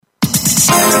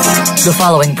The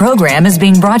following program is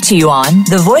being brought to you on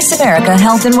the Voice America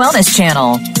Health and Wellness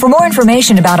Channel. For more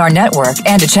information about our network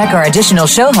and to check our additional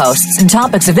show hosts and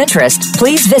topics of interest,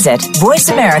 please visit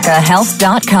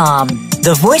voiceamericahealth.com.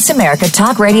 The Voice America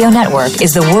Talk Radio Network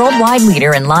is the worldwide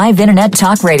leader in live Internet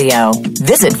talk radio.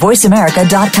 Visit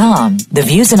voiceamerica.com. The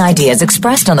views and ideas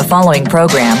expressed on the following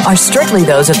program are strictly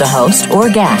those of the host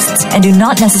or guests and do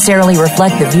not necessarily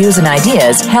reflect the views and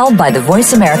ideas held by the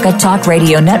Voice America Talk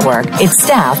Radio Network, its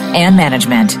staff, and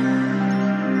management.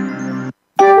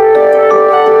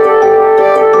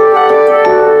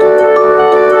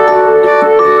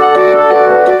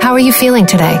 How are you feeling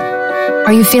today?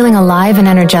 Are you feeling alive and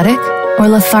energetic, or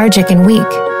lethargic and weak?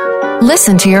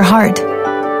 Listen to your heart.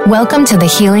 Welcome to the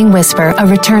Healing Whisper, a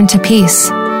return to peace.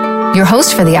 Your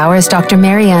host for the hour is Dr.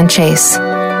 Marianne Chase.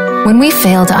 When we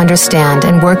fail to understand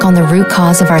and work on the root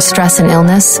cause of our stress and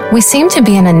illness, we seem to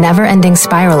be in a never-ending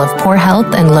spiral of poor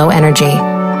health and low energy.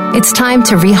 It's time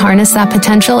to reharness that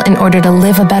potential in order to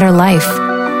live a better life.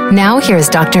 Now, here's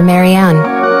Dr.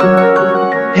 Marianne.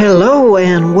 Hello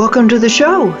and welcome to the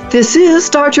show. This is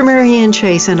Dr. Marianne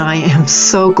Chase, and I am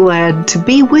so glad to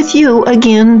be with you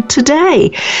again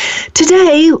today.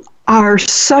 Today, our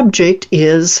subject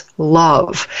is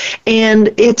love,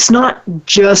 and it's not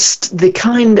just the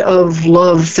kind of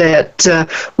love that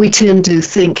we tend to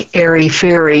think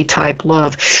airy-fairy type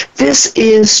love. This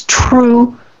is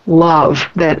true love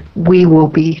that we will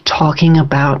be talking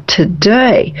about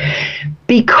today,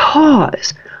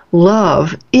 because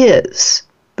love is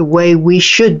the way we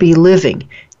should be living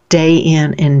day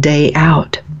in and day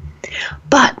out.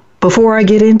 But before I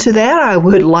get into that, I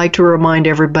would like to remind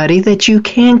everybody that you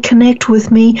can connect with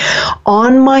me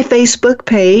on my Facebook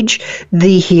page,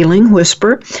 The Healing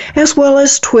Whisper, as well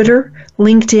as Twitter,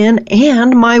 LinkedIn,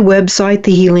 and my website,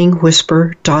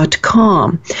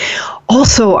 thehealingwhisper.com.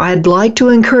 Also, I'd like to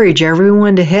encourage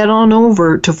everyone to head on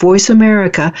over to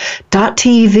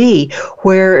voiceamerica.tv,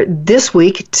 where this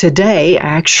week, today,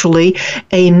 actually,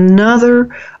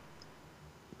 another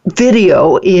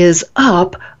video is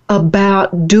up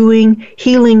about doing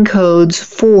healing codes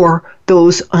for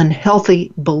those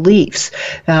unhealthy beliefs.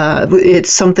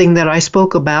 It's something that I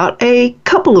spoke about a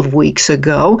couple of weeks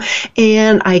ago,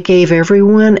 and I gave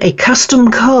everyone a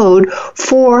custom code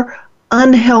for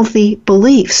unhealthy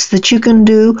beliefs that you can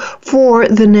do for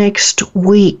the next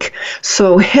week.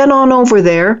 So head on over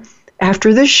there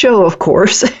after this show, of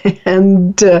course,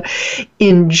 and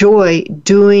enjoy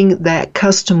doing that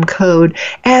custom code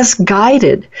as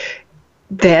guided.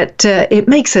 That it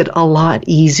makes it a lot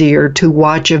easier to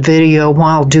watch a video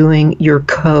while doing your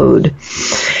code.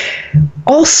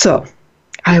 Also,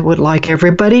 I would like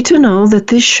everybody to know that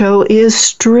this show is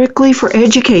strictly for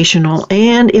educational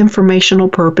and informational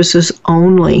purposes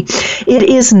only. It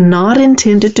is not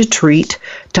intended to treat,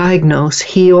 diagnose,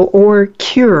 heal, or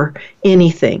cure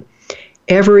anything.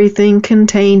 Everything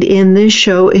contained in this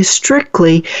show is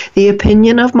strictly the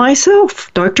opinion of myself,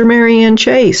 Dr. Marianne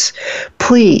Chase.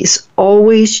 Please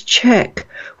always check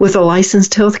with a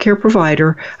licensed healthcare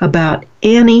provider about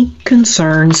any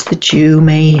concerns that you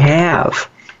may have.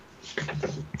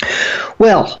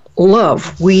 Well,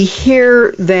 love, we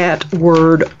hear that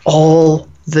word all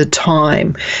the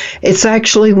time. It's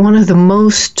actually one of the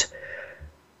most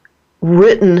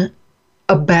written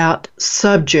about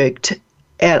subject,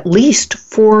 at least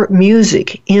for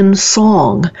music, in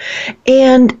song.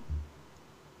 And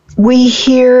we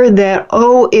hear that,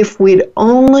 oh, if we'd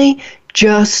only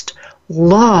just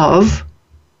love,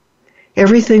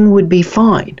 everything would be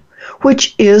fine,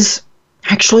 which is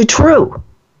actually true.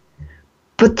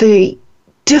 But the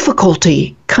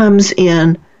difficulty comes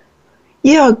in,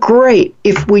 yeah, great,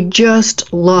 if we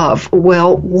just love.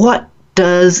 Well, what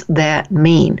does that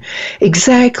mean?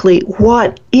 Exactly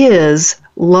what is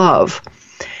love?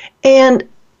 And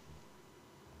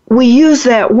we use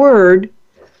that word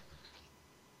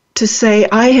to say,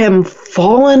 I am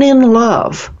fallen in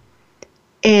love.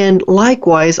 And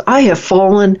likewise, I have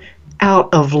fallen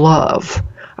out of love.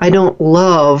 I don't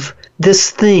love this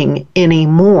thing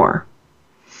anymore.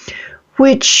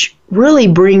 Which really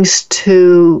brings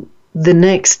to the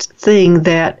next thing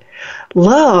that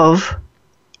love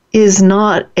is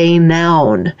not a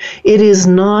noun. It is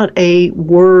not a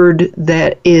word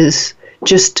that is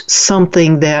just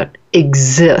something that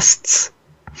exists.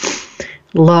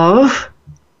 Love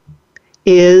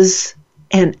is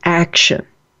an action.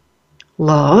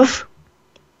 Love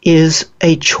is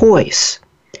a choice.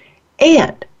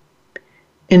 And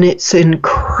it's an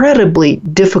incredibly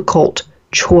difficult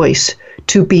choice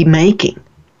to be making.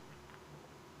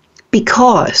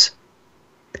 Because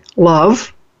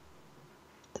love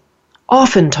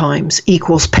oftentimes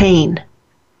equals pain.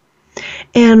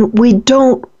 And we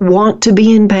don't want to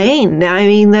be in pain. I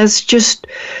mean, that's just,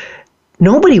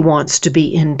 nobody wants to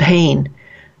be in pain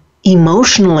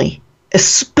emotionally,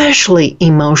 especially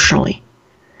emotionally.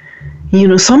 You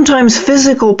know, sometimes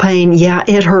physical pain, yeah,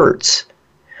 it hurts,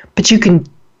 but you can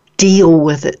deal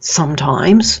with it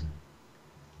sometimes.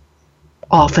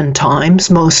 Oftentimes,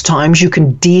 most times, you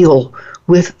can deal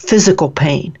with physical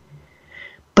pain.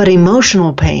 But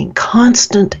emotional pain,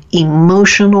 constant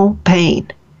emotional pain,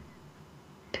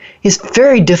 is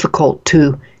very difficult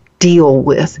to deal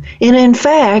with. And in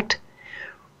fact,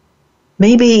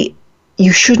 maybe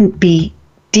you shouldn't be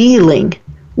dealing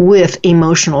with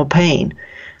emotional pain,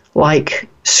 like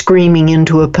screaming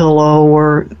into a pillow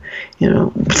or,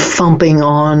 thumping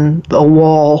on a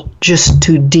wall just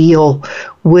to deal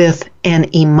with an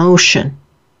emotion,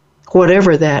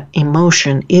 whatever that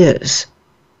emotion is.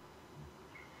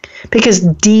 Because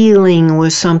dealing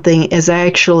with something is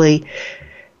actually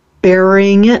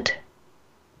burying it.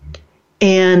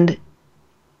 And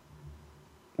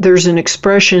there's an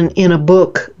expression in a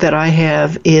book that I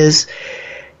have it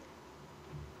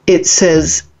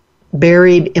says,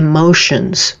 buried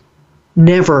emotions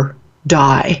never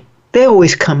die. They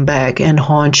always come back and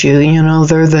haunt you.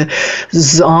 They're the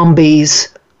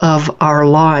zombies of our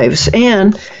lives.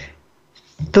 And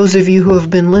those of you who have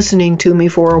been listening to me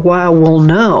for a while will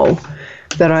know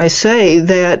that I say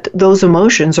that those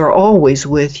emotions are always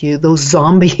with you, those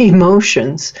zombie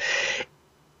emotions,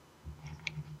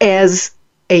 as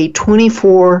a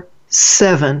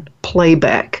 24/7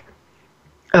 playback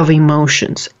of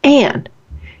emotions. And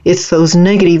it's those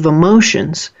negative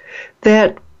emotions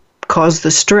that cause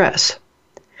the stress.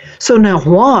 So now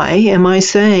why am I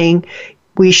saying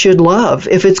we should love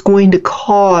if it's going to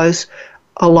cause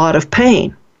a lot of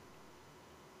pain?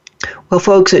 Well,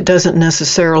 folks, it doesn't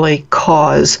necessarily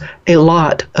cause a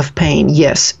lot of pain.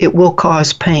 Yes, it will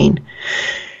cause pain.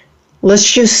 Let's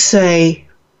just say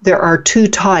there are two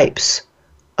types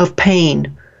of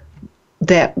pain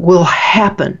that will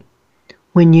happen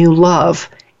when you love,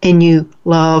 and you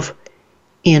love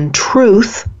in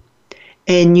truth,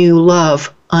 and you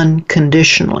love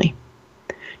unconditionally.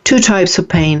 Two types of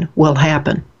pain will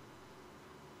happen.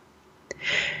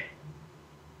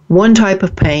 One type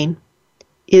of pain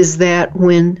is that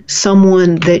when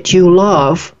someone that you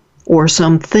love or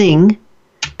something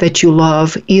that you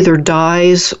love either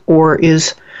dies or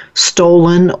is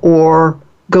stolen or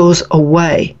goes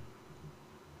away.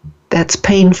 That's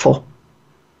painful.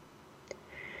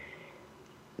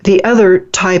 The other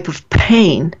type of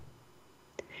pain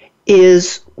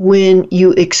is when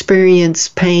you experience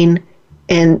pain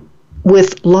and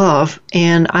with love,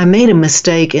 and I made a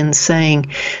mistake in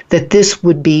saying that this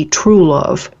would be true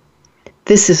love.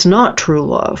 This is not true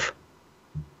love.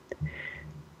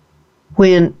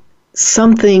 When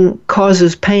something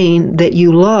causes pain that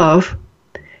you love,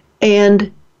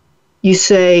 and you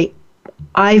say,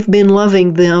 I've been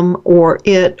loving them or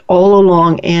it all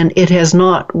along, and it has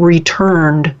not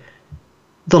returned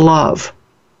the love.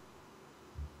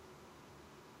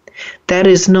 That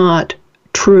is not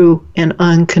true and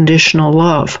unconditional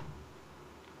love.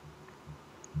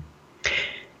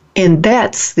 And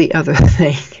that's the other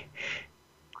thing.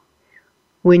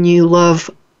 When you love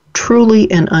truly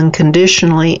and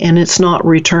unconditionally and it's not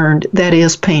returned, that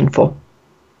is painful.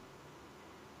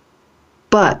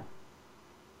 But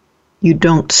you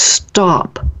don't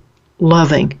stop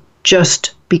loving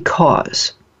just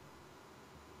because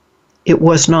it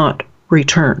was not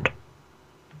returned.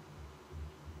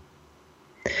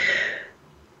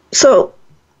 So,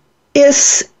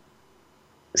 is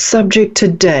subject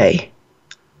today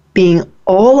being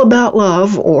all about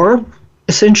love, or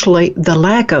essentially the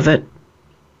lack of it,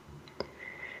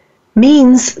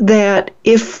 means that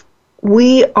if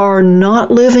we are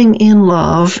not living in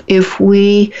love, if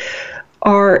we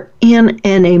are in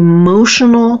an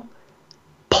emotional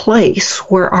place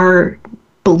where our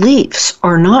beliefs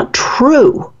are not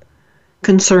true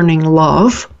concerning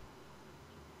love,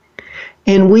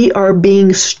 and we are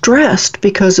being stressed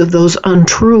because of those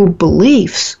untrue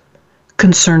beliefs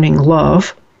concerning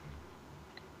love,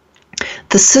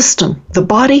 the system, the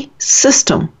body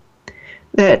system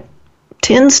that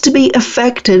tends to be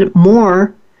affected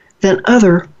more than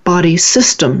other body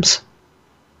systems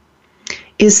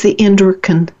is the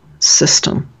endocrine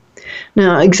system.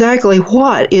 Now, exactly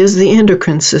what is the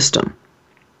endocrine system?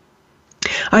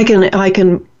 I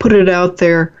can put it out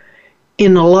there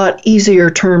in a lot easier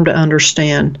term to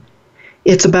understand.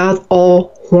 It's about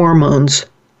all hormones.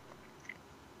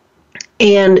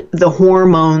 And the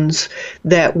hormones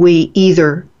that we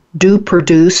either do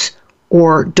produce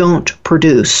or don't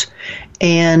produce.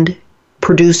 And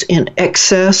produce in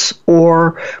excess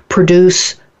or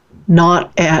produce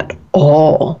not at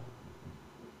all.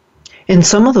 And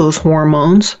some of those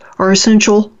hormones are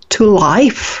essential to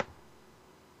life.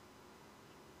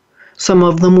 Some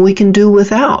of them we can do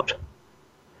without.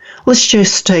 Let's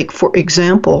just take, for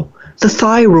example, the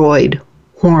thyroid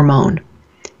hormone.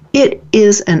 It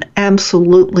is an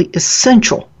absolutely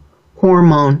essential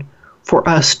hormone for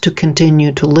us to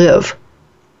continue to live.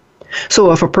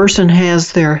 So if a person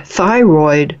has their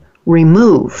thyroid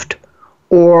removed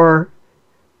or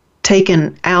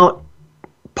taken out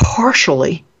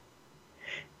partially,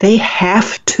 they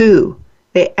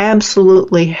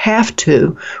absolutely have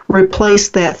to replace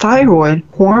that thyroid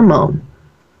hormone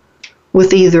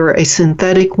with either a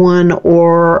synthetic one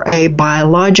or a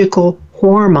biological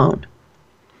hormone.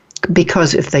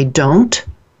 Because if they don't,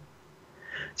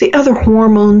 the other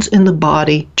hormones in the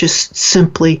body just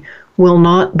simply will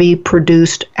not be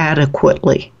produced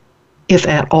adequately, if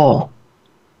at all.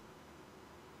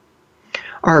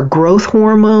 Our growth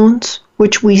hormones,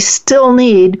 which we still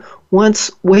need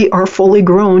once we are fully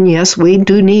grown, yes, we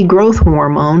do need growth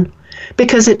hormone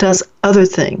because it does other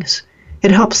things.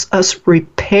 It helps us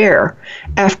repair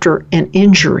after an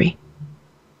injury.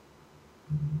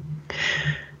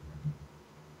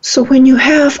 So when you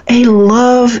have a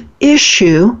love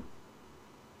issue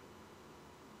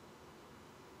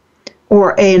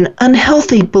or an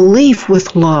unhealthy belief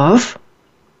with love,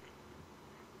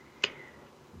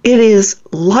 it is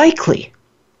likely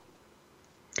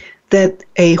that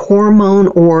a hormone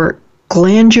or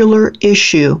glandular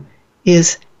issue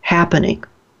is happening.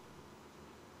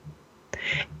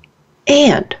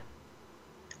 And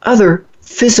other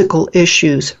physical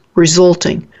issues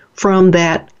resulting from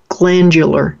that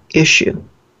glandular issue.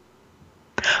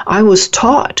 I was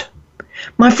taught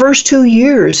my first 2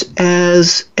 years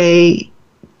as a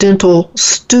dental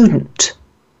student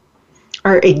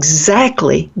are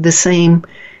exactly the same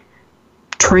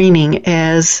training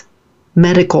as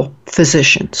medical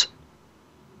physicians.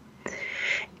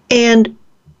 And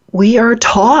we are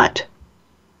taught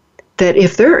that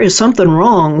if there is something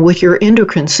wrong with your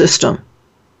endocrine system,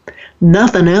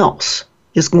 nothing else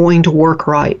is going to work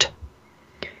right.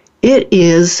 It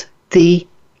is the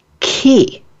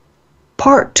key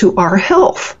part to our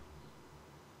health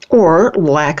or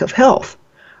lack of health.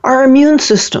 Our immune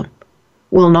system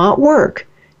will not work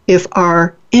if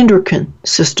our endocrine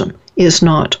system is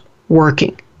not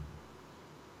working.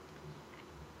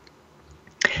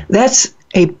 That's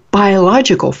a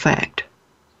biological fact.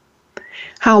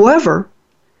 However,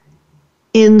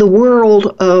 in the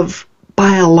world of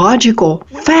biological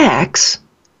facts,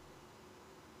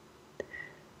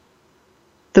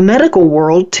 the medical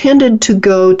world tended to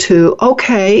go to,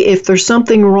 okay, if there's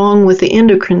something wrong with the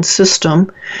endocrine system,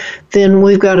 then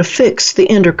we've got to fix the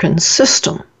endocrine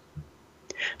system,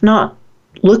 not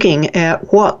looking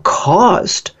at what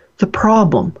caused the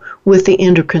problem with the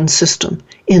endocrine system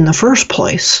in the first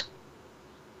place.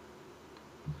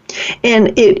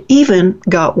 And it even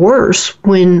got worse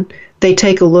when they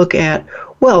take a look at,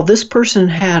 well, this person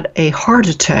had a heart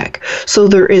attack, so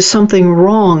there is something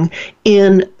wrong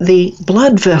in the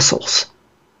blood vessels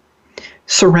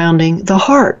surrounding the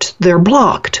heart. They're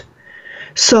blocked.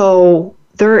 So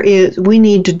we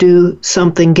need to do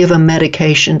something, give a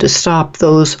medication to stop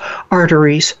those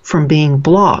arteries from being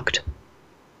blocked.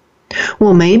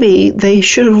 Well, maybe they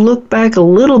should have looked back a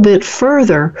little bit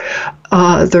further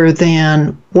other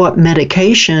than what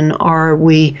medication are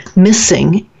we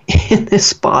missing in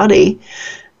this body.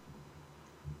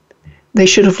 They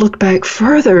should have looked back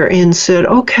further and said,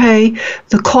 okay,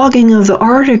 the clogging of the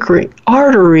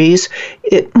arteries,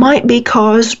 it might be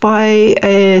caused by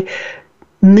a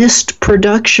missed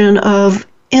production of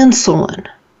insulin,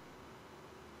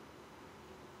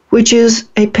 which is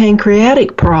a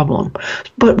pancreatic problem.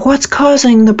 But what's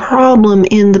causing the problem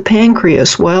in the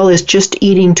pancreas? Well, it's just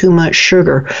eating too much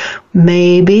sugar.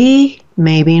 Maybe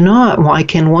not. Why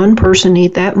can one person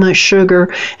eat that much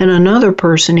sugar and another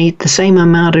person eat the same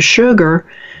amount of sugar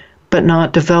but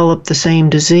not develop the same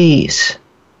disease?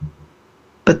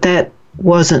 But that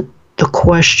wasn't the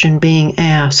question being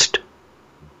asked.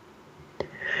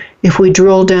 If we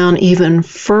drill down even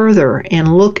further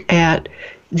and look at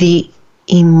the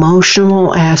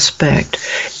emotional aspect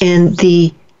and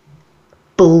the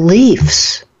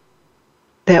beliefs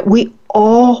that we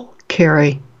all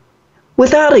carry,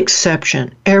 without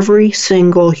exception, every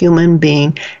single human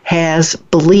being has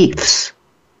beliefs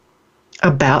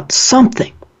about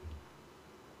something.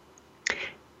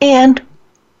 And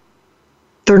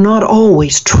they're not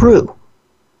always true.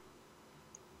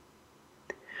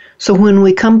 So when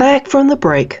we come back from the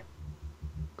break,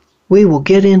 we will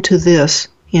get into this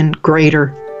in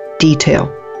greater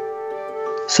detail.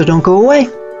 So don't go away.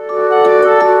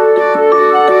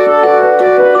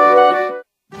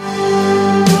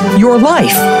 Your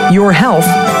life, your health,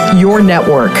 your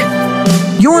network.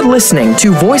 You're listening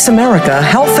to Voice America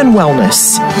Health and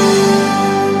Wellness.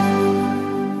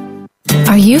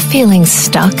 Are you feeling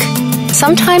stuck?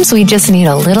 Sometimes we just need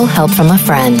a little help from a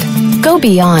friend. Go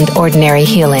beyond ordinary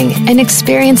healing and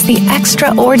experience the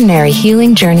extraordinary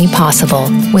healing journey possible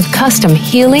with custom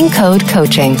Healing Code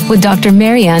coaching with Dr.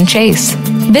 Marianne Chase.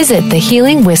 Visit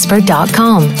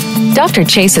thehealingwhisper.com. Dr.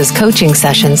 Chase's coaching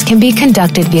sessions can be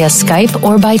conducted via Skype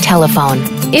or by telephone.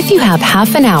 If you have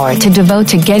half an hour to devote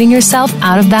to getting yourself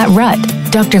out of that rut,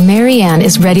 Dr. Marianne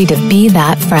is ready to be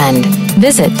that friend.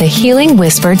 Visit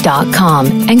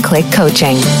thehealingwhisper.com and click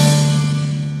coaching.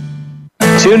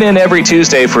 Tune in every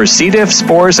Tuesday for C. diff,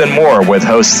 spores, and more with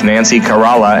hosts Nancy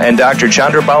Kerala and Dr.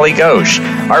 Chandrabali Ghosh.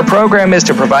 Our program is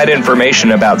to provide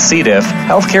information about C. diff,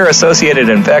 healthcare-associated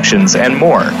infections, and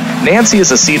more. Nancy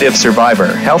is a C. diff survivor,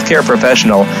 healthcare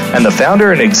professional, and the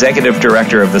founder and executive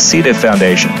director of the C. diff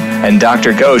Foundation. And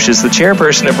Dr. Ghosh is the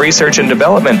chairperson of research and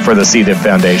development for the C. diff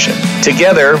Foundation.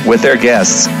 Together, with their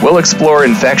guests, we'll explore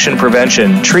infection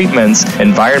prevention, treatments,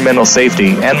 environmental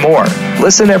safety, and more.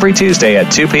 Listen every Tuesday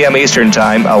at 2 p.m. Eastern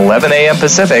Time, 11 a.m.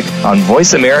 Pacific, on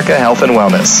Voice America Health and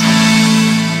Wellness.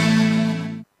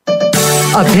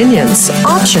 Opinions,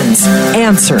 options,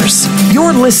 answers.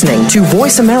 You're listening to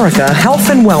Voice America Health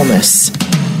and Wellness.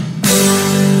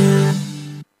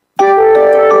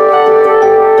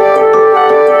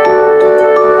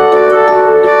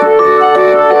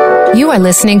 You are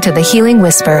listening to The Healing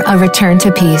Whisper, A Return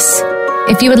to Peace.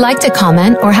 If you would like to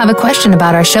comment or have a question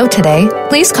about our show today,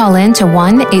 please call in to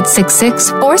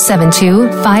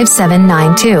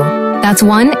 1-866-472-5792. That's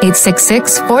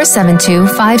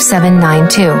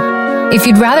 1-866-472-5792. If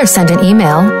you'd rather send an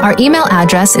email, our email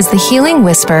address is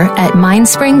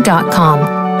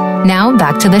thehealingwhisper@mindspring.com. Now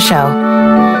back to the show.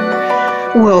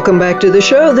 Welcome back to the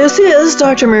show. This is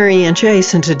Dr. Marianne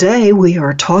Chase, and today we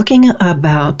are talking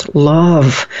about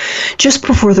love. Just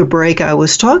before the break, I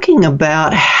was talking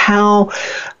about how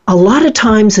a lot of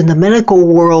times in the medical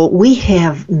world, we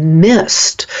have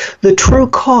missed the true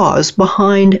cause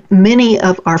behind many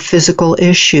of our physical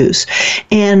issues.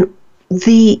 And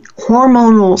the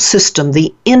hormonal system,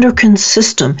 the endocrine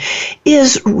system,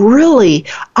 is really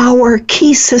our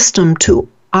key system to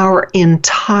our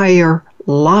entire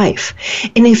life.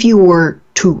 And if you were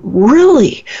to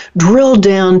really drill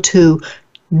down to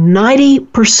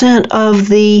 90% of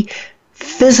the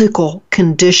physical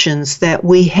conditions that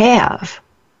we have,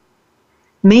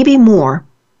 maybe more,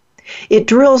 it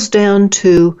drills down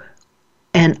to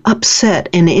an upset,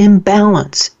 an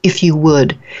imbalance, if you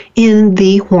would, in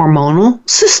the hormonal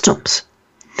systems.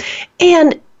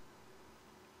 And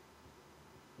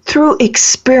through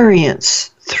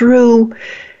experience, through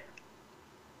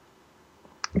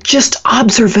just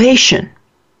observation,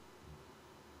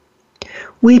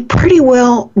 we pretty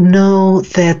well know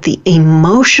that the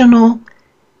emotional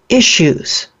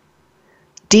issues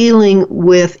dealing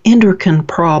with endocrine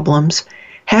problems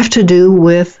have to do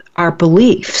with our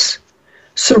beliefs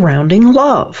surrounding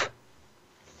love.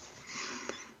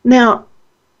 Now,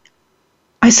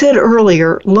 I said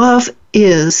earlier, love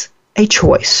is a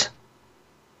choice.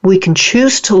 We can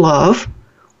choose to love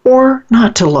or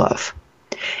not to love.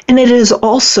 And it is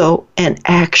also an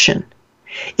action.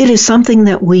 It is something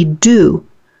that we do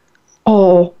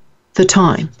all the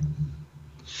time,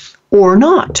 or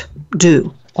not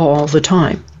do all the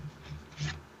time,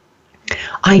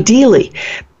 ideally.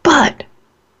 But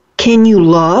can you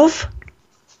love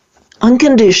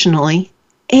unconditionally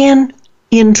and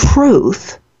in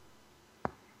truth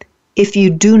if you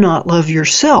do not love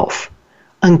yourself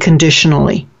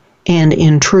unconditionally and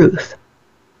in truth?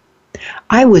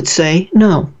 I would say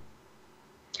no.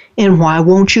 And why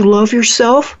won't you love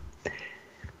yourself?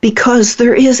 Because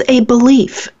there is a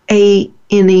belief, an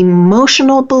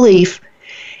emotional belief.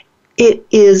 It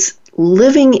is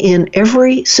living in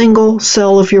every single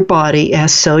cell of your body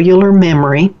as cellular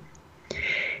memory.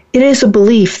 It is a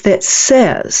belief that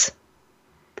says,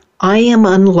 I am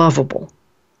unlovable.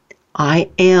 I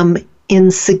am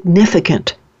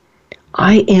insignificant.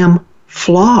 I am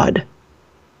flawed.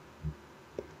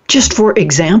 Just for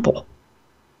example,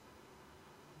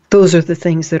 those are the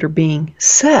things that are being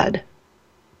said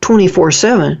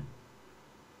 24/7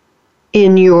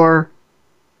 in your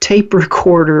tape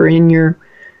recorder, in your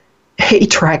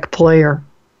 8-track player,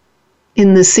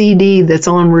 in the CD that's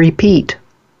on repeat,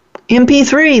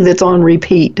 MP3 that's on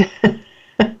repeat.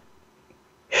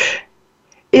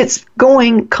 It's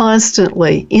going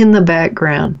constantly in the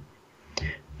background.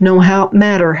 no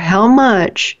matter how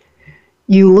much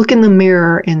you look in the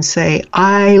mirror and say,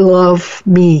 I love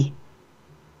me.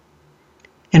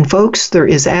 And folks, there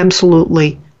is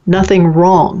absolutely nothing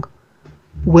wrong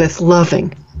with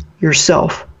loving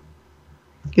yourself.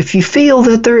 If you feel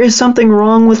that there is something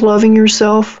wrong with loving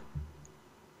yourself,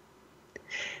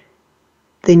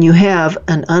 then you have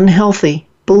an unhealthy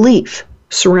belief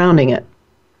surrounding it.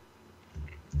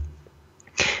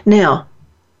 Now,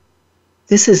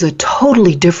 this is a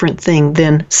totally different thing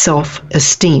than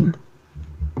self-esteem.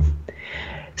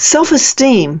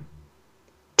 Self-esteem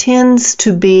tends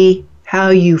to be how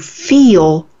you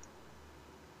feel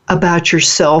about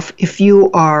yourself if you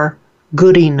are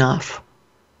good enough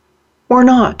or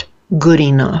not good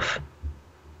enough.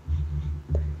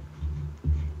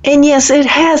 And yes, it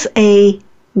has a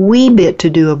wee bit to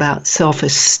do about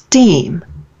self-esteem,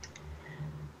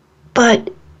 but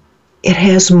it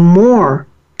has more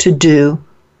to do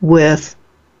with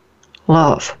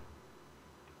love.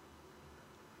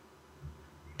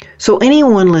 So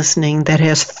anyone listening that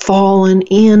has fallen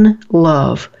in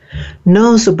love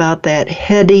knows about that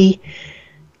heady,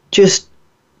 just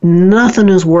nothing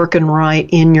is working right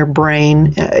in your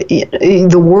brain.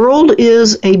 The world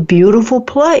is a beautiful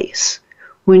place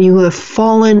when you have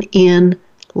fallen in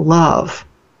love.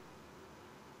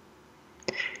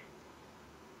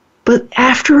 But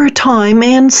after a time,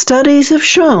 and studies have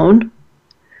shown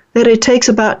that it takes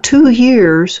about 2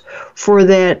 years for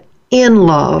that in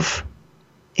love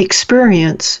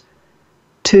experience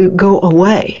to go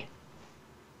away.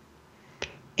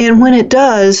 And when it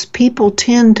does, people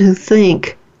tend to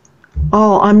think,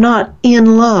 oh, I'm not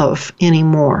in love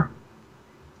anymore.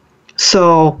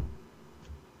 So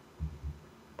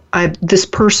this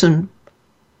person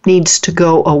needs to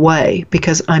go away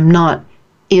because I'm not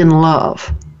in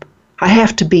love. I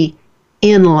have to be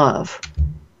in love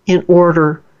in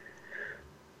order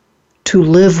to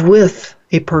live with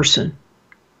a person.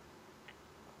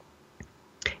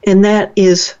 And that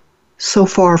is so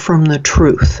far from the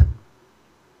truth,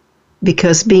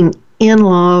 because being in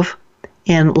love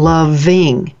and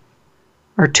loving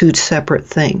are two separate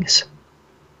things.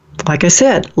 Like I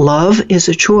said, love is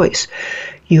a choice.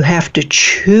 You have to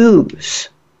choose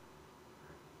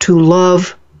to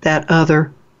love that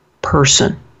other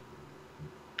person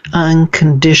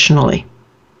unconditionally,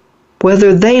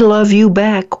 whether they love you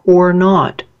back or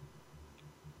not.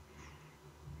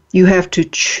 You have to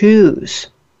choose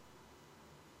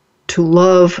to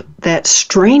love that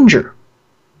stranger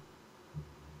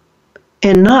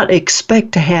and not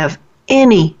expect to have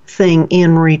anything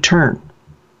in return.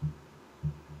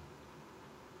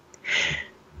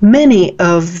 Many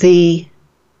of the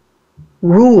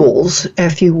rules,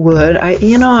 if you would, I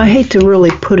hate to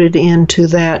really put it into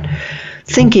that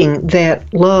thinking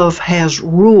that love has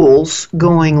rules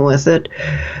going with it,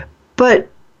 but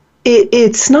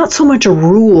it's not so much a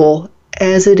rule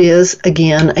as it is,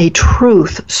 again, a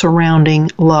truth surrounding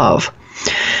love.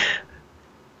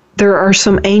 There are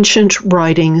some ancient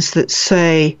writings that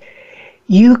say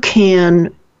you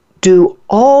can do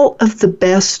all of the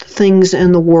best things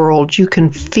in the world. You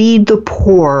can feed the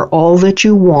poor all that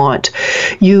you want.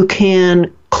 You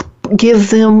can give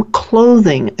them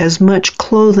clothing, as much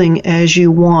clothing as you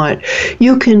want.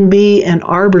 You can be an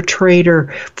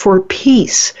arbitrator for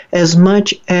peace as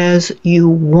much as you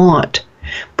want.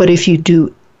 But if you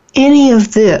do any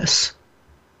of this,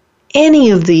 any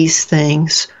of these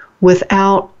things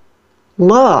without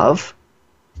love,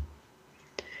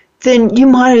 then you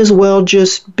might as well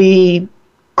just be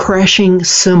crashing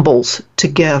cymbals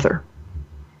together.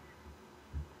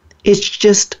 It's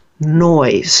just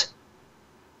noise.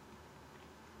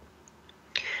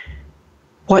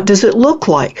 What does it look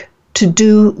like to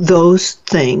do those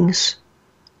things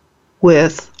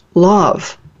with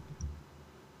love?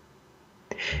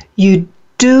 You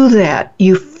do that.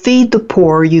 You feed the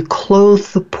poor. You clothe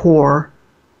the poor.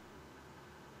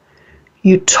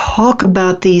 You talk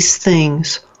about these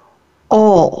things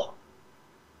all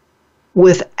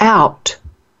without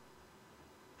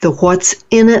the what's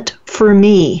in it for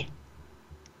me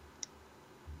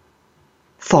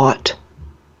thought.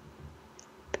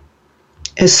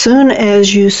 As soon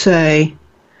as you say,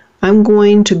 I'm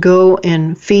going to go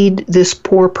and feed this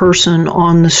poor person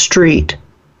on the street,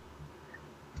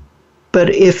 but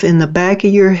if in the back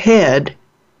of your head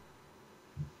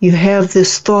you have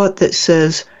this thought that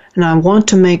says, and I want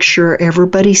to make sure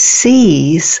everybody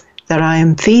sees that I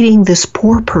am feeding this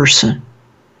poor person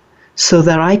so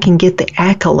that I can get the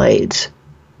accolades.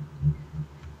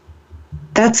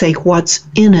 That's a what's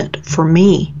in it for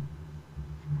me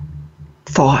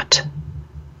thought.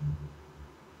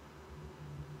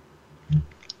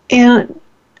 And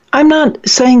I'm not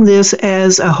saying this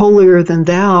as a holier than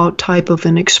thou type of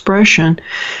an expression,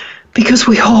 because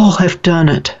we all have done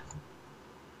it.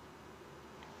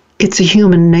 It's a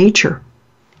human nature.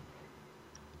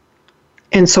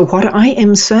 And so what I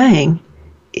am saying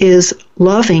is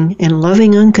loving and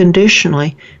loving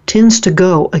unconditionally tends to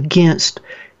go against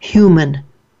human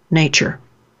nature.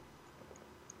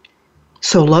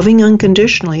 So loving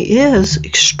unconditionally is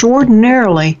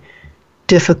extraordinarily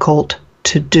difficult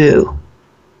to do.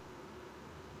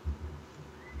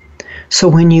 So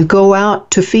when you go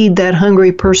out to feed that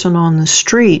hungry person on the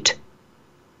street,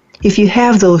 if you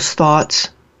have those thoughts,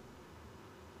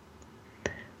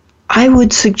 I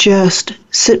would suggest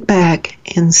sit back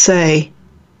and say,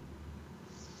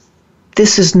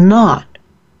 this is not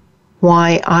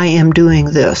why I am doing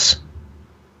this.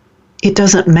 It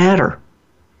doesn't matter.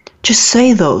 Just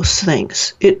say those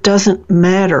things. It doesn't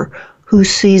matter who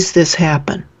sees this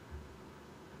happen.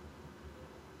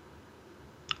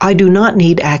 I do not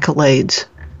need accolades.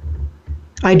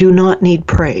 I do not need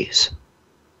praise.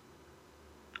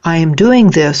 I am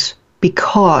doing this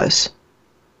because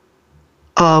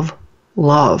of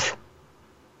love.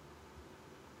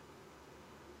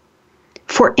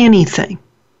 For anything.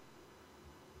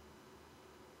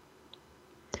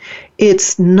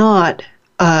 It's not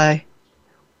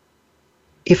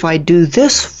if I do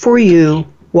this for you,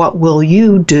 what will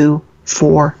you do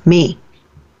for me?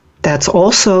 That's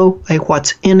also a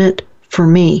what's in it for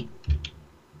me.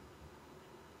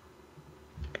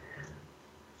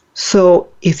 So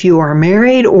if you are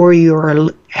married or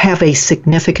you have a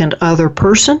significant other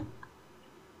person,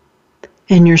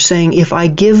 and you're saying, if I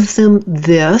give them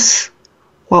this,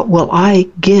 what will I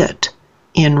get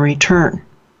in return?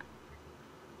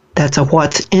 That's a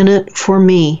what's in it for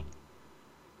me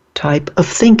type of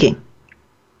thinking.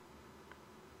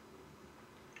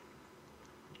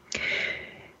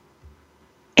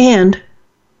 And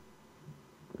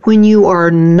when you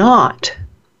are not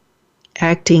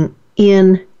acting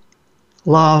in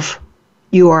love,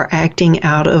 you are acting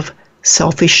out of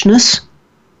selfishness,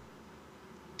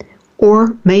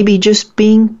 or maybe just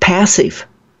being passive.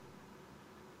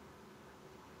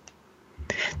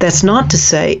 That's not to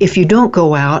say if you don't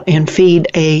go out and feed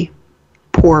a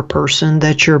poor person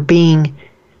that you're being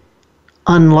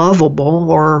unlovable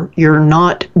or you're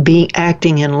not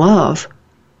acting in love.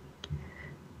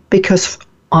 Because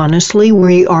honestly,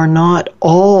 we are not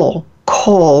all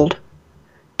called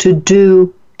to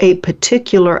do a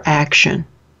particular action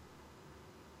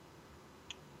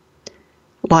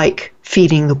like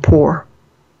feeding the poor.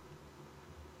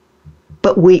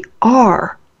 But we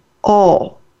are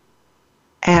all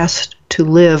asked to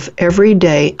live every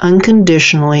day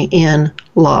unconditionally in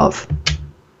love.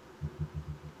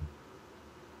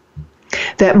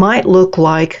 That might look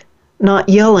like not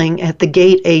yelling at the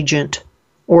gate agent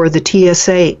or the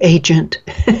TSA agent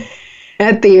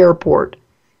at the airport.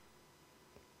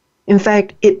 In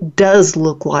fact, it does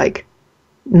look like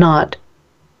not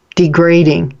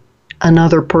degrading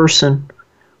another person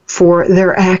for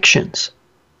their actions,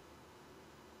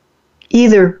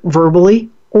 either verbally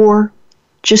or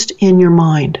just in your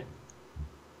mind.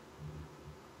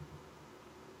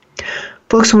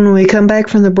 Folks, when we come back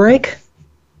from the break,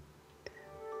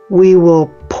 we will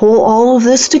pull all of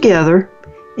this together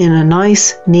in a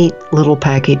nice, neat little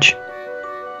package.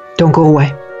 Don't go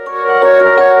away.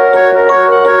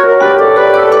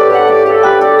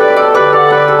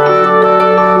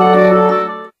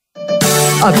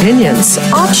 Opinions,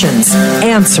 options,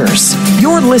 answers.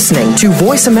 You're listening to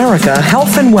Voice America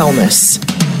Health and Wellness.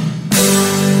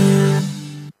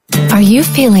 Are you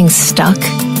feeling stuck?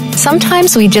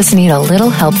 Sometimes we just need a little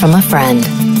help from a friend.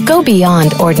 Go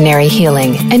beyond ordinary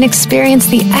healing and experience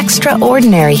the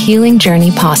extraordinary healing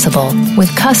journey possible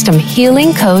with custom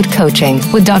Healing Code coaching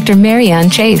with Dr. Marianne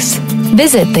Chase.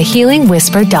 Visit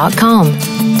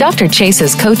thehealingwhisper.com. Dr.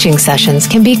 Chase's coaching sessions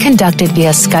can be conducted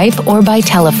via Skype or by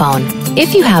telephone.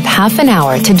 If you have half an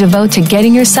hour to devote to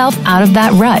getting yourself out of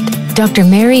that rut, Dr.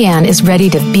 Marianne is ready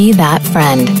to be that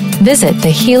friend. Visit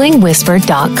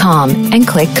thehealingwhisper.com and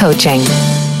click coaching.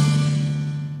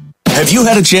 Have you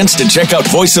had a chance to check out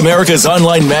Voice America's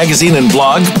online magazine and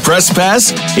blog, Press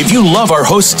Pass? If you love our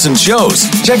hosts and shows,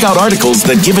 check out articles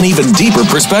that give an even deeper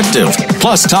perspective,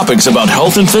 plus topics about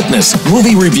health and fitness,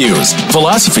 movie reviews,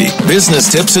 philosophy, business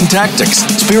tips and tactics,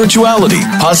 spirituality,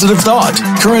 positive thought,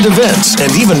 current events, and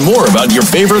even more about your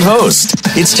favorite host.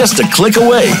 It's just a click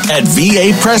away at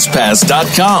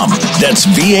vapresspass.com. That's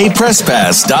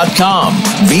vapresspass.com.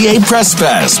 VA Press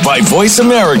Pass by Voice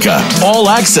America.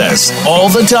 All access, all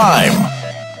the time.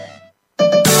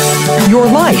 your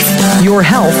life, your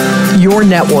health, your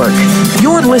network.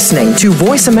 You're listening to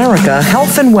Voice America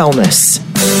Health and Wellness.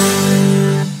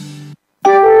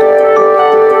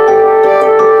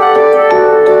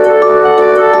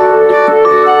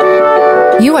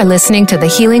 You are listening to The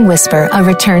Healing Whisper, A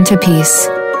Return to Peace.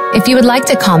 If you would like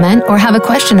to comment or have a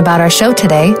question about our show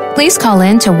today, please call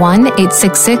in to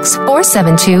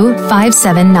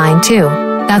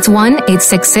 1-866-472-5792. That's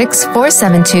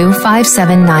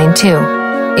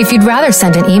 1-866-472-5792. If you'd rather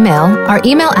send an email, our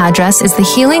email address is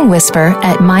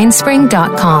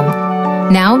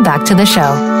thehealingwhisper@mindspring.com. Now back to the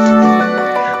show.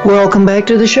 Welcome back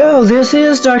to the show. This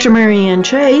is Dr. Marianne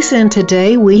Chase, and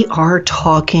today we are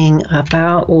talking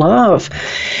about love.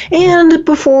 And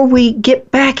before we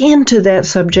get back into that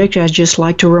subject, I'd just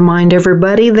like to remind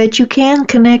everybody that you can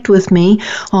connect with me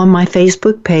on my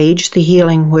Facebook page, The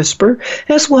Healing Whisper,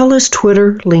 as well as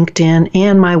Twitter, LinkedIn,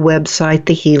 and my website,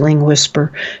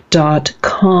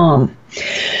 thehealingwhisper.com.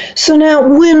 So now,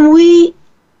 when we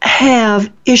have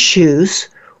issues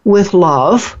with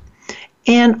love,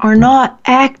 and are not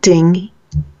acting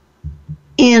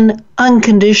in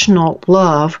unconditional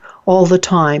love all the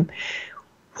time,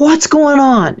 what's going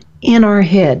on in our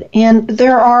head? And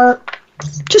there are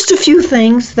just a few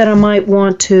things that I might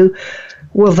want to,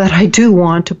 that I do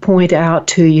want to point out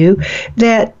to you,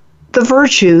 that the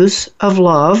virtues of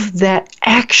love, that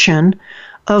action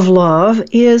of love,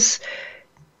 is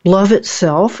love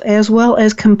itself, as well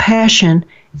as compassion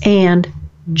and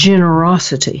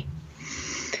generosity.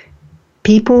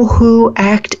 People who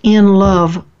act in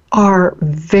love are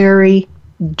very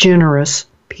generous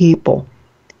people,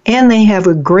 and they have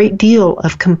a great deal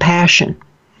of compassion,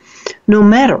 no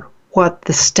matter what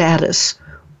the status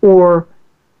or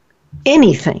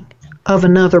anything of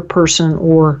another person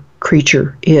or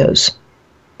creature is.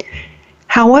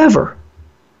 However,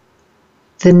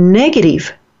 the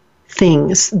negative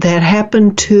things that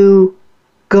happen to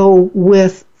go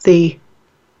with the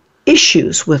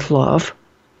issues with love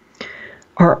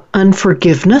are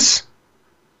unforgiveness.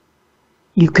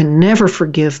 You can never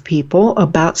forgive people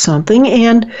about something.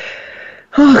 And,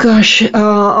 on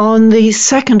the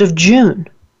 2nd of June,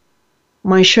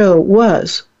 my show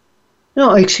was,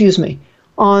 on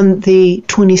the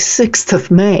 26th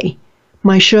of May,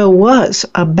 my show was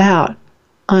about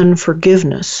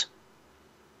unforgiveness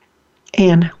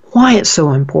and why it's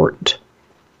so important.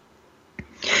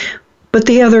 But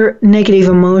the other negative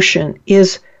emotion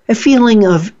is a feeling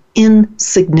of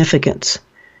insignificance.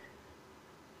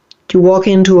 You walk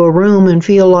into a room and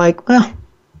feel like,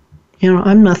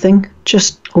 I'm nothing,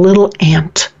 just a little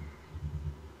ant.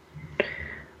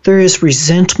 There is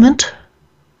resentment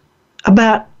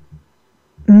about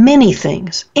many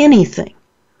things, anything,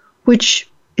 which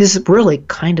is really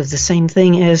kind of the same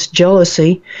thing as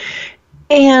jealousy.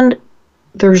 And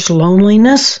there's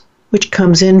loneliness, which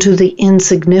comes into the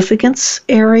insignificance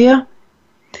area.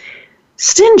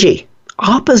 Stingy,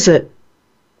 opposite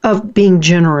of being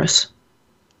generous.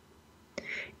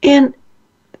 And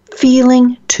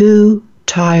feeling too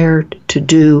tired to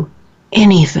do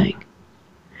anything.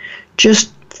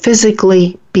 Just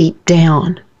physically beat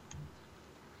down.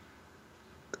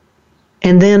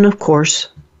 And then, of course,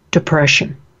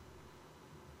 depression.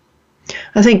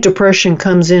 I think depression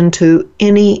comes into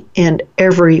any and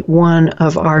every one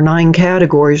of our 9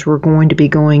 categories we're going to be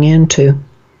going into.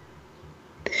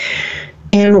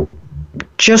 And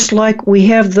just like we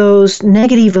have those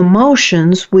negative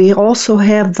emotions, we also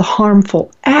have the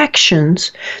harmful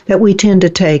actions that we tend to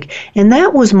take. And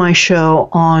that was my show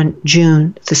on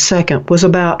June the 2nd, was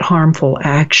about harmful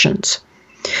actions.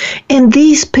 And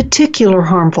these particular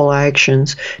harmful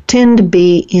actions tend to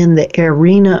be in the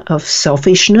arena of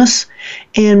selfishness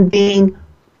and being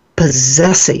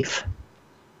possessive.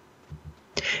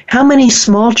 How many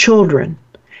small children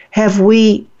have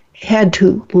we had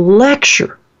to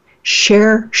lecture?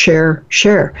 Share, share,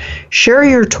 share. Share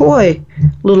your toy,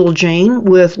 little Jane,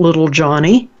 with little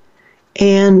Johnny,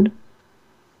 and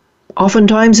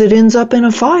oftentimes it ends up in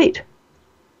a fight.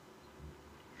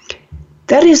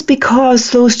 That is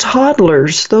because those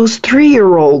toddlers, those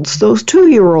 3-year-olds, those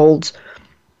 2-year-olds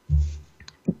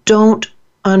don't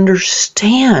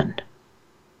understand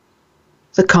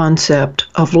the concept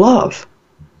of love.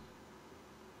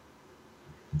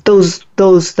 Those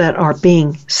that are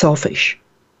being selfish.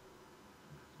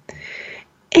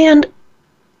 And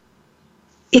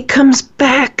it comes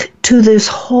back to this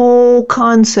whole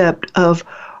concept of,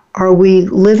 are we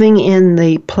living in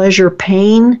the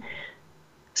pleasure-pain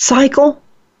cycle?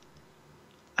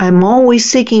 I'm always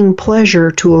seeking pleasure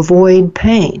to avoid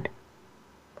pain.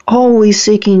 Always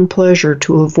seeking pleasure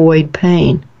to avoid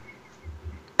pain.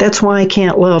 That's why I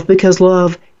can't love, because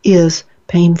love is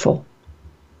painful.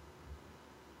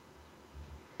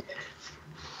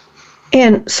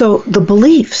 And so the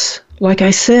beliefs, like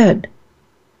I said,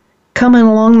 coming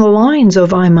along the lines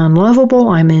of I'm unlovable,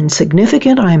 I'm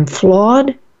insignificant, I'm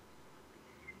flawed.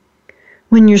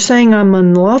 When you're saying I'm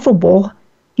unlovable,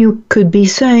 you could be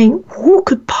saying, who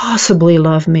could possibly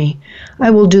love me?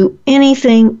 I will do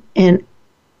anything and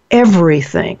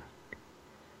everything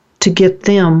to get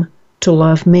them to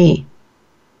love me,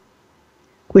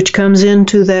 which comes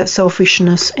into that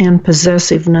selfishness and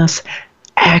possessiveness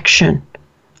action.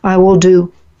 I will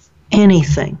do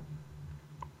anything.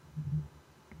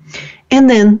 And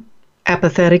then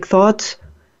apathetic thoughts.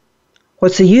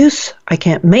 What's the use? I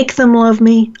can't make them love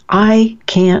me. I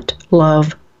can't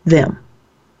love them.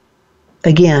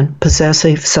 Again,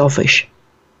 possessive, selfish.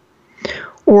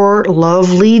 Or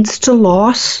love leads to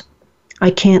loss. I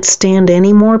can't stand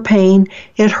any more pain.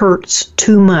 It hurts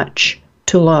too much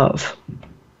to love.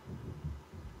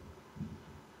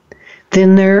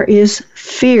 Then there is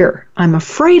fear. I'm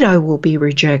afraid I will be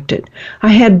rejected. I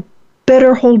had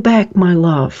better hold back my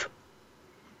love.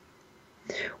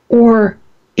 Or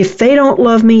if they don't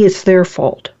love me, it's their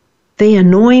fault. They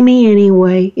annoy me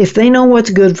anyway. If they know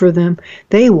what's good for them,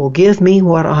 they will give me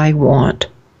what I want.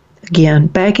 Again,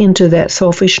 back into that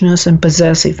selfishness and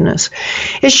possessiveness.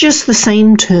 It's just the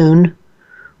same tune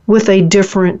with a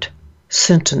different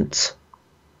sentence.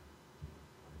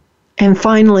 And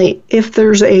finally, if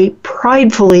there's a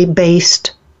pridefully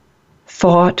based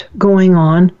thought going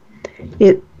on,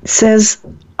 it says,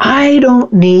 I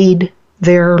don't need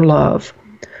their love.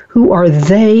 Who are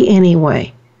they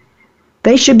anyway?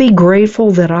 They should be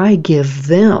grateful that I give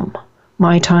them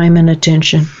my time and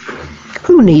attention.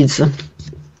 Who needs them?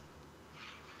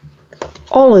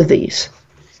 All of these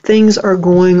things are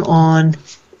going on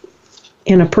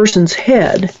in a person's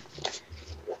head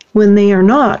when they are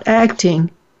not acting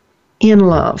in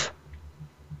love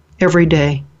every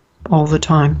day, all the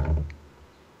time.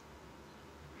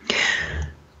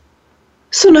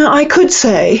 So now I could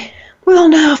say, well,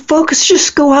 now, folks,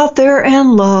 just go out there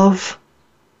and love.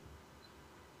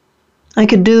 I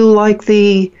could do like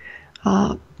the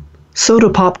soda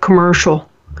pop commercial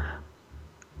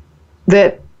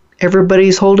that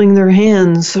everybody's holding their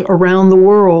hands around the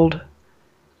world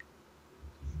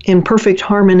in perfect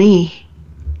harmony.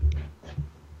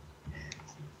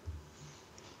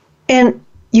 And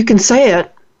you can say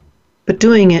it, but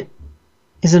doing it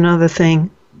is another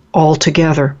thing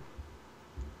altogether.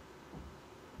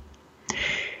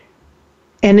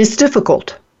 And it's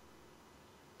difficult.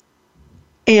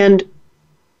 And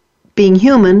being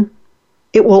human,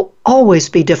 it will always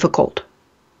be difficult.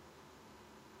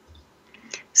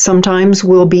 Sometimes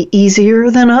will be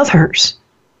easier than others.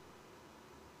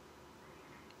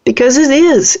 Because it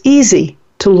is easy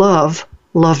to love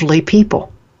lovely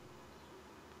people.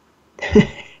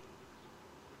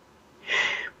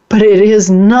 But it is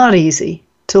not easy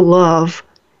to love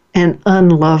an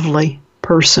unlovely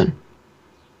person.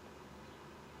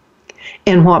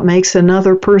 And what makes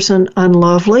another person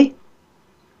unlovely?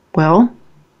 Well,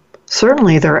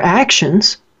 certainly their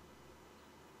actions.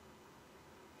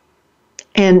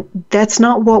 And that's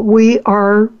not what we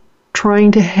are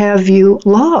trying to have you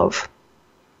love.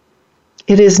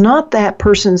 It is not that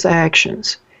person's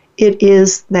actions. It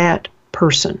is that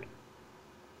person.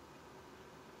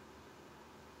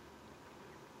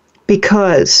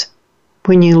 Because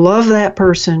when you love that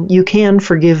person, you can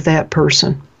forgive that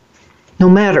person, no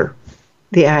matter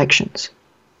the actions.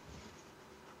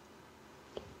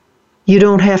 You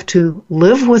don't have to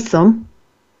live with them.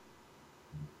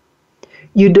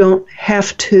 You don't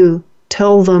have to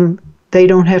tell them they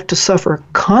don't have to suffer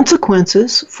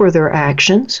consequences for their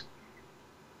actions.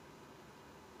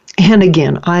 And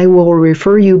again, I will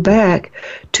refer you back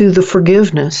to the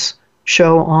forgiveness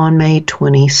show on May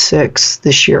 26th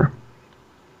this year.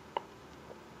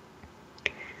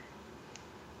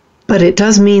 But it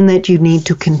does mean that you need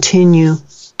to continue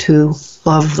to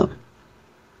love them.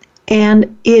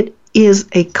 And it is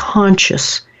a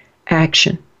conscious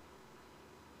action.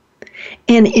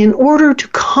 And in order to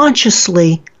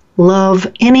consciously love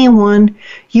anyone,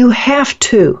 you have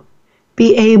to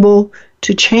be able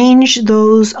to change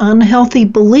those unhealthy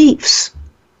beliefs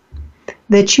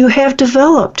that you have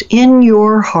developed in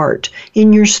your heart,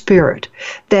 in your spirit,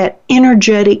 that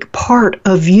energetic part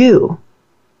of you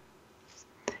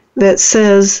that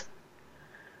says,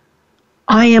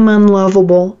 I am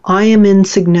unlovable, I am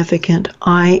insignificant,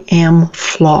 I am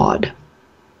flawed.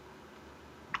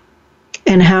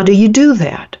 And how do you do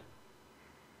that?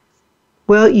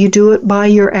 Well, you do it by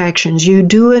your actions. You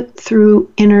do it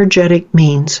through energetic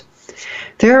means.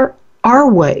 There are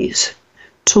ways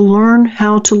to learn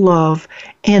how to love,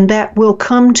 and that will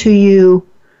come to you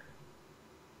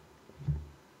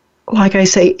like I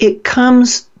say, it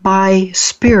comes by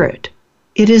spirit.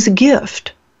 It is a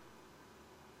gift.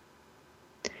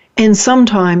 And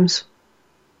sometimes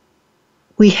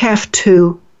we have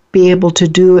to be able to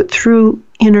do it through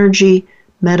energy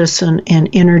medicine and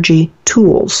energy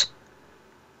tools,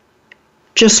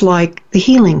 just like the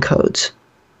healing codes,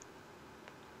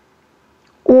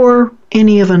 or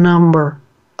any of a number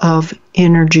of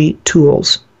energy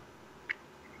tools.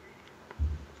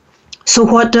 So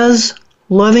what does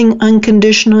loving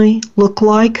unconditionally look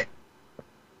like?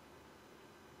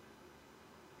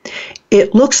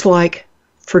 It looks like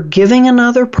forgiving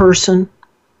another person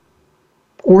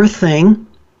or thing.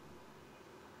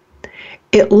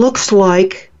 It looks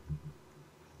like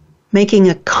making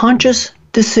a conscious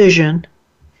decision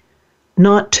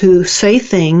not to say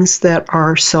things that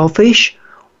are selfish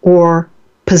or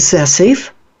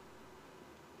possessive,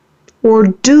 or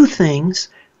do things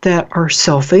that are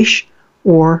selfish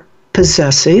or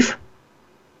possessive.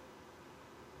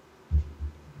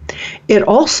 It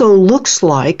also looks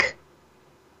like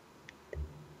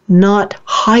not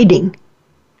hiding,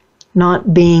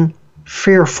 not being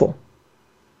fearful.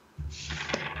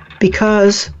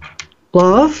 Because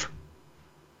love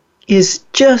is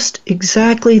just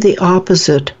exactly the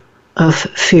opposite of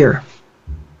fear.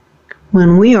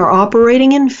 When we are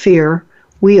operating in fear,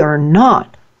 we are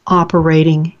not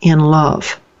operating in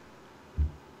love.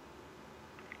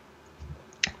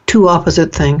 Two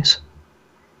opposite things.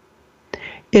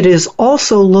 It is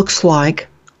also looks like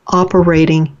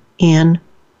operating in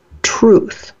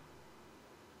truth.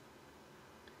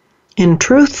 And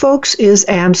truth, folks, is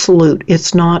absolute.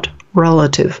 It's not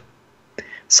relative.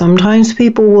 Sometimes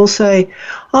people will say,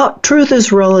 oh, truth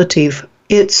is relative.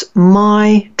 It's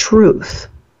my truth.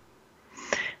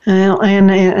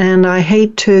 And I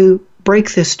hate to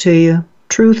break this to you.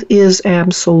 Truth is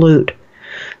absolute.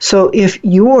 So if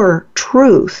your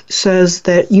truth says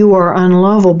that you are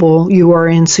unlovable, you are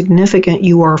insignificant,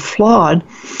 you are flawed,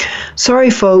 sorry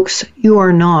folks, you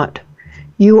are not.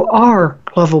 You are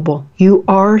lovable, you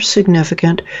are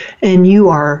significant, and you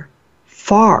are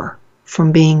far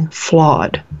from being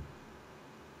flawed.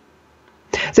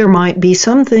 There might be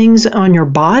some things on your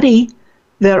body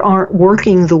that aren't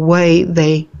working the way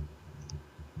they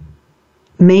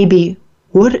maybe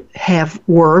would have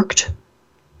worked.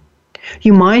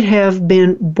 You might have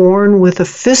been born with a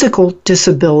physical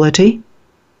disability,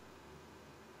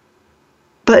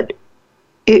 but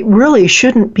it really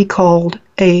shouldn't be called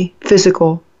a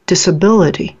physical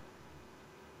disability.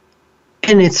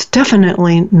 And it's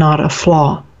definitely not a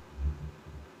flaw.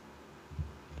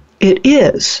 It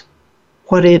is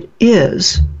what it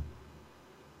is.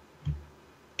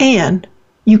 And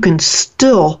you can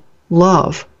still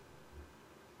love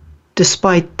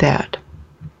despite that.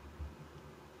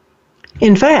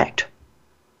 In fact,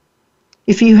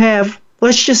 if you have,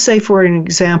 let's just say for an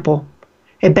example,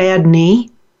 a bad knee,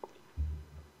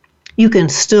 you can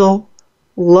still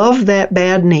love that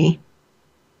bad knee,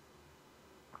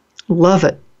 love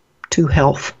it to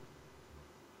health.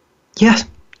 Yes,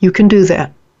 you can do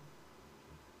that.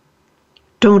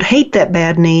 Don't hate that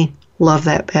bad knee, love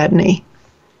that bad knee.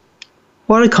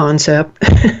 What a concept.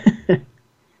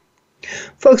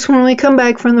 Folks, when we come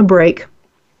back from the break,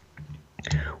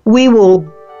 we will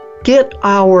get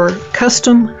our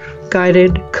custom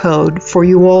guided code for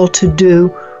you all to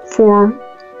do for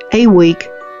a week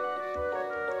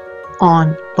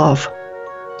on love.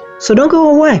 So don't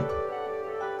go away.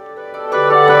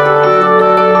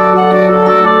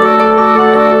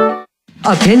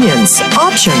 Opinions,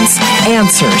 options,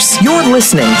 answers. You're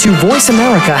listening to Voice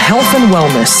America Health and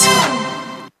Wellness.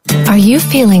 Are you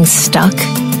feeling stuck?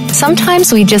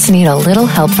 Sometimes we just need a little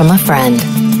help from a friend.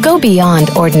 Go beyond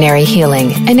ordinary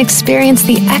healing and experience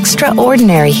the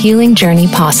extraordinary healing journey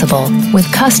possible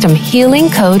with custom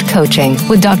healing code coaching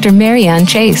with Dr. Marianne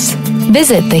Chase.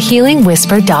 Visit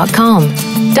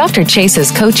thehealingwhisper.com. Dr.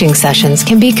 Chase's coaching sessions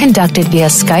can be conducted via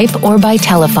Skype or by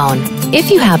telephone.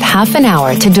 If you have half an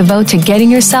hour to devote to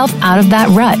getting yourself out of that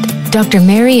rut, Dr.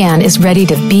 Marianne is ready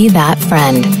to be that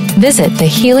friend. Visit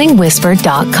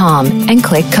thehealingwhisper.com and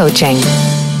click coaching.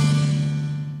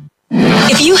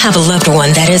 If you have a loved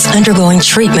one that is undergoing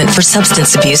treatment for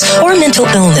substance abuse or mental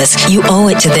illness, you owe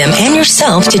it to them and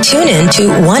yourself to tune in to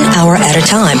 1 Hour at a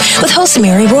Time with host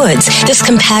Mary Woods. This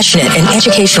compassionate and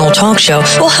educational talk show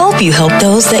will help you help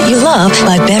those that you love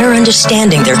by better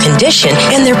understanding their condition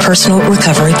and their personal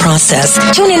recovery process.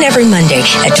 Tune in every Monday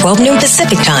at 12 noon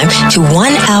Pacific Time to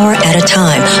 1 Hour at a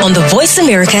Time on the Voice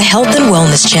America Health and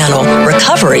Wellness channel.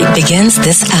 Recovery begins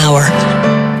this hour.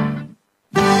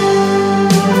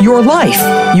 Your life,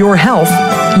 your health,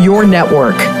 your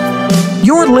network.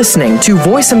 You're listening to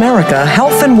Voice America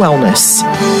Health and Wellness.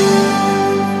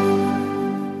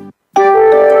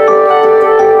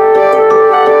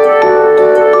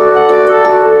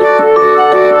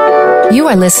 You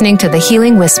are listening to The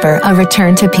Healing Whisper, A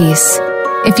Return to Peace.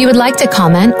 If you would like to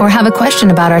comment or have a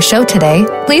question about our show today,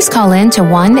 please call in to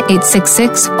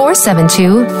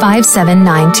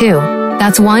 1-866-472-5792.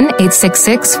 That's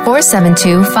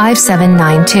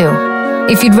 1-866-472-5792.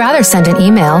 If you'd rather send an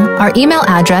email, our email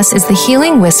address is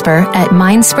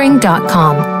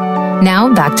thehealingwhisper@mindspring.com.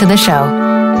 Now back to the show.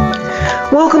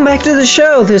 Welcome back to the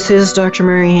show. This is Dr.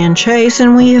 Marianne Chase,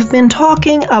 and we have been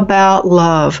talking about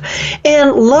love.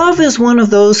 And love is one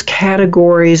of those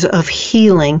categories of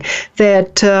healing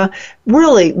that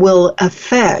really will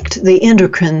affect the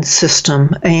endocrine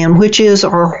system, and which is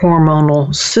our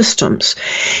hormonal systems.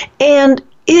 And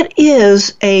it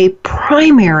is a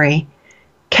primary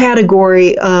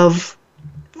category of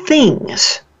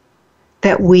things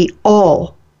that we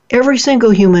all, every single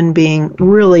human being,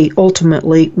 really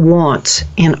ultimately wants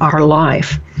in our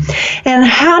life. And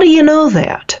how do you know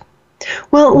that?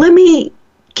 Well, let me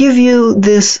give you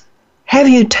this, have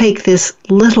you take this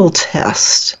little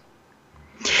test.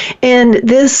 And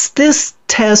this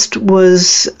test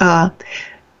was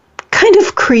kind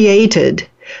of created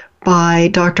by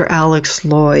Dr. Alex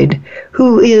Lloyd,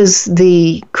 who is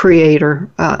the creator,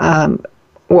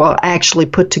 actually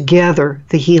put together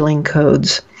the healing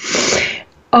codes.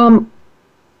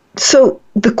 So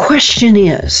the question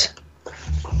is,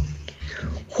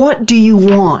 what do you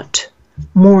want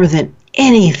more than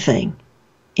anything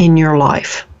in your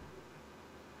life?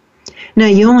 Now,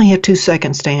 you only have 2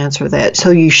 seconds to answer that,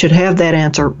 so you should have that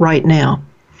answer right now.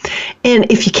 And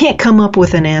if you can't come up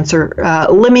with an answer,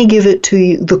 let me give it to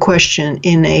you, the question,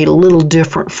 in a little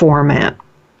different format.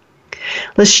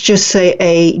 Let's just say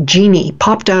a genie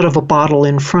popped out of a bottle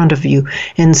in front of you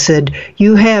and said,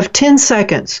 you have 10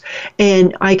 seconds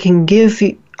and I can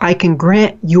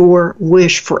grant your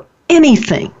wish for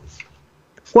anything.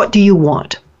 What do you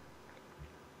want?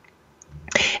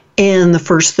 And the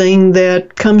first thing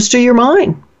that comes to your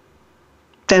mind,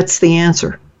 that's the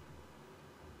answer.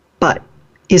 But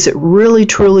is it really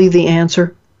truly the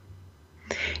answer?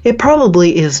 It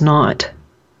probably is not.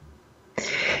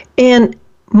 And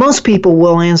most people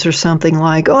will answer something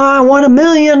like, oh, I want $1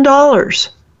 million.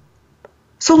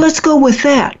 So let's go with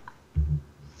that.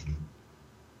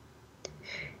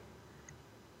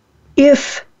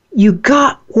 If you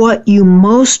got what you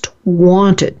most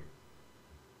wanted,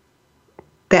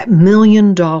 that $1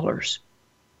 million,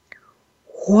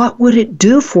 what would it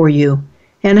do for you?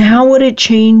 And how would it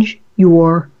change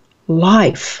your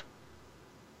life?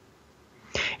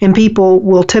 And people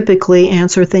will typically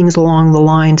answer things along the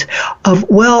lines of,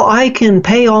 well, I can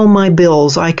pay all my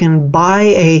bills, I can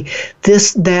buy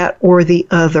this, that, or the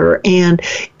other, and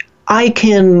I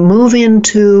can move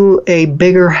into a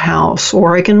bigger house,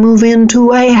 or I can move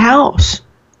into a house.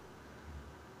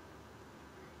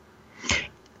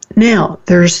 Now,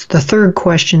 there's the third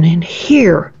question, and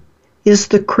here is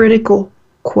the critical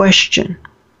question.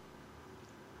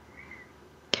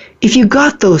 If you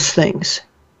got those things,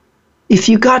 if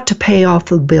you got to pay off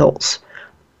the bills,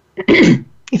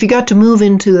 if you got to move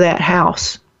into that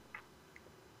house,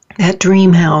 that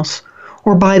dream house,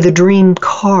 or buy the dream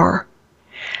car,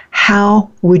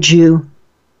 how would you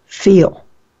feel?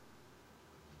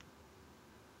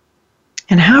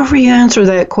 And however you answer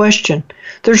that question,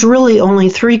 there's really only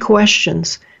 3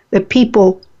 questions that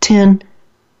people tend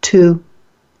to,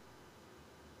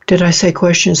 did I say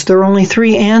questions? There are only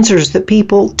 3 answers that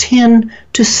people tend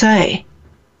to say.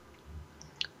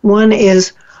 One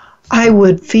is, I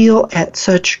would feel at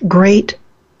such great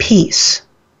peace.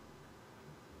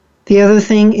 The other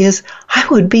thing is, I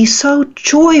would be so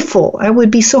joyful. I would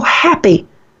be so happy.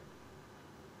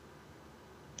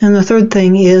 And the third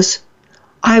thing is,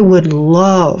 I would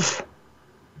love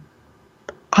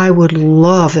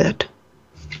it.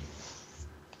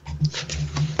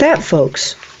 That,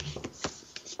 folks,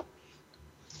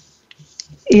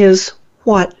 is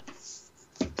what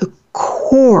the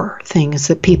core things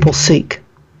that people seek: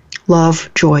 love,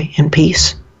 joy, and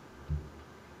peace.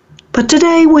 But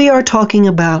today we are talking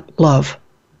about love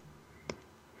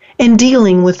and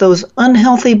dealing with those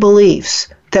unhealthy beliefs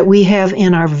that we have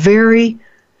in our very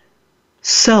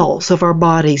cells of our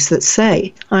bodies that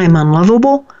say, I am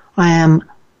unlovable, I am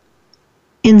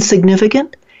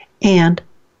insignificant, and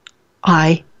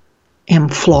I am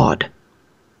flawed.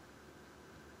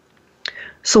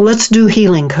 So let's do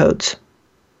healing codes.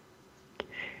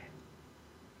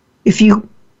 If you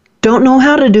don't know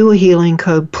how to do a healing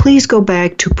code, please go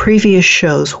back to previous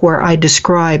shows where I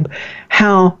describe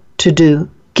how to do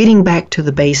getting back to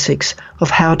the basics of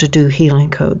how to do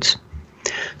healing codes.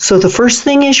 So the first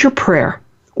thing is your prayer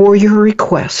or your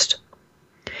request.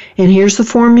 And here's the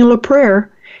formula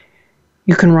prayer.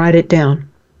 You can write it down.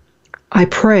 I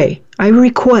pray, I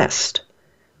request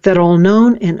that all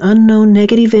known and unknown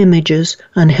negative images,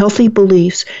 unhealthy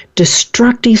beliefs,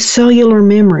 destructive cellular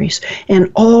memories,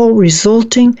 and all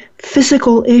resulting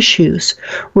physical issues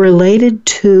related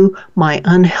to my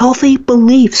unhealthy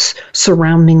beliefs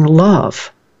surrounding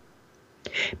love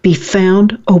be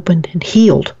found, opened, and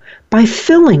healed by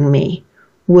filling me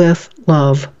with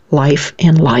love, life,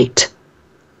 and light.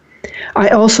 I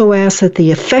also ask that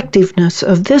the effectiveness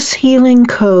of this healing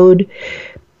code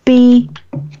be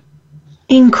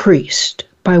increased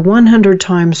by 100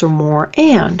 times or more,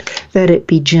 and that it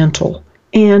be gentle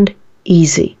and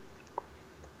easy.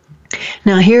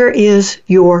 Now here is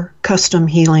your custom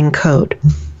healing code.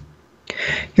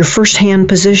 Your first hand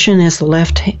position is the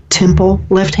left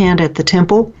hand at the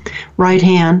temple, right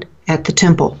hand at the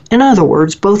temple. In other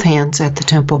words, both hands at the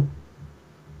temple.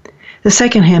 The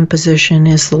second hand position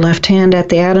is the left hand at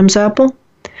the Adam's apple,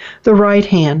 the right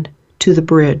hand to the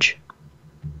bridge.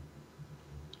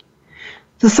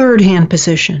 The third hand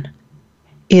position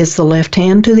is the left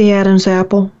hand to the Adam's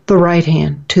apple, the right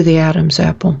hand to the Adam's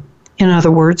apple. In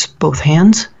other words, both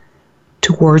hands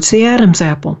towards the Adam's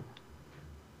apple.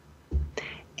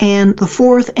 And the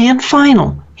fourth and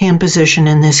final hand position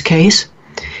in this case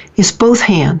is both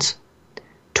hands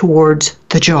towards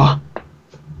the jaw.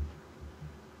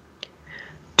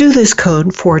 Do this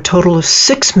code for a total of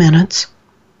 6 minutes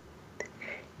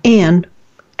and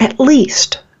at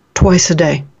least twice a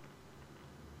day.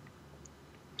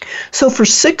 So for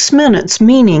 6 minutes,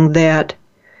 meaning that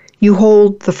you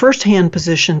hold the first hand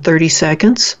position 30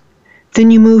 seconds, then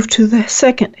you move to the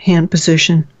second hand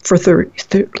position for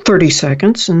 30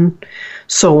 seconds, and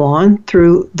so on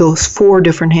through those 4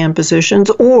 different hand positions,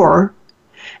 or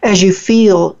as you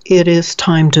feel it is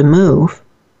time to move,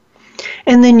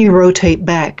 and then you rotate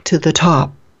back to the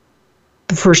top,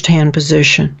 the first hand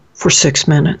position for 6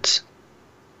 minutes.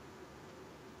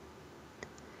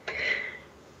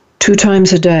 2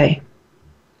 times a day.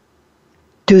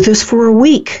 Do this for a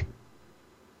week.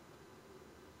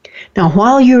 Now,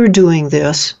 while you're doing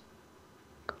this,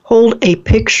 hold a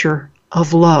picture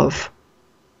of love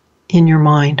in your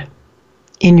mind,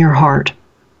 in your heart.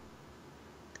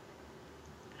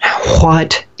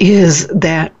 What is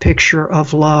that picture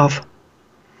of love?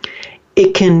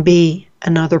 It can be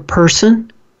another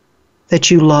person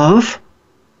that you love,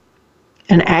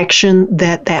 an action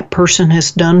that that person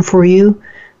has done for you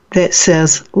that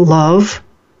says love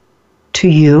to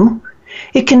you.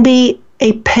 It can be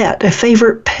a pet, a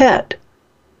favorite pet.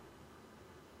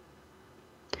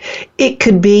 It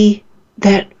could be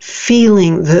that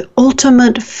feeling, the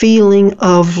ultimate feeling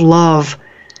of love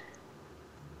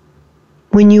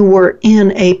when you were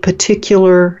in a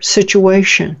particular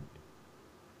situation,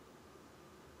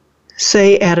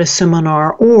 say at a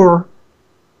seminar or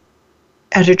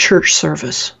at a church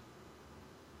service.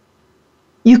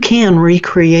 You can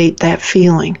recreate that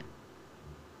feeling.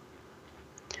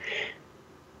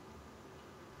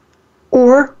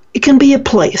 Or it can be a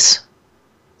place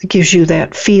that gives you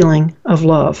that feeling of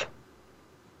love.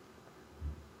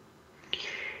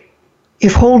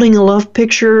 If holding a love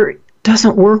picture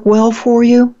doesn't work well for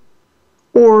you,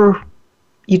 or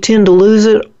you tend to lose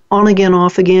it on again,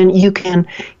 off again, you can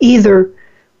either,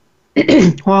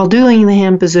 while doing the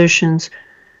hand positions,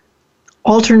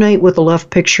 alternate with a love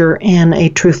picture and a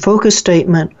truth focus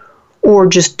statement, or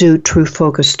just do truth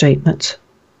focus statements.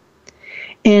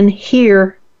 And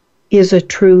here is a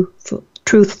truth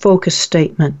focus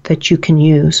statement that you can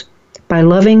use. By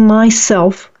loving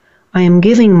myself, I am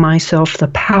giving myself the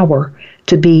power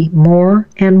to be more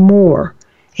and more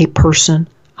a person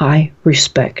I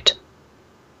respect.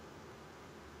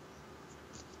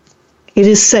 It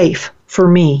is safe for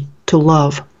me to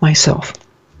love myself.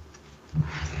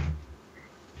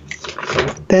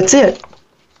 That's it.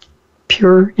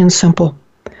 Pure and simple.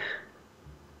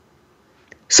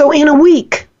 So in a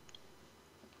week,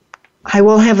 I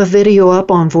will have a video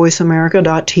up on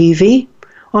voiceamerica.tv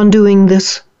on doing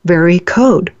this very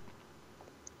code.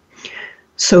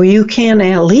 So you can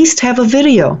at least have a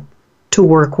video to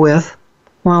work with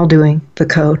while doing the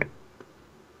code.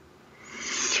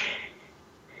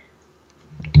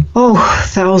 Oh,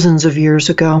 thousands of years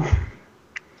ago,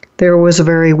 there was a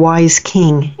very wise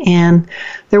king, and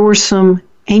there were some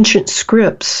ancient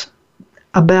scripts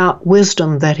about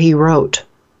wisdom that he wrote.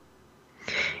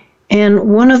 And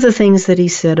one of the things that he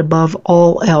said above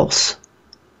all else,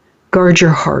 guard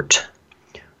your heart,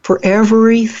 for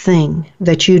everything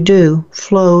that you do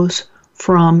flows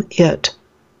from it.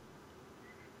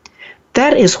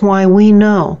 That is why we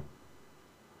know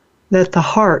that the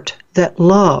heart, that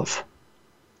love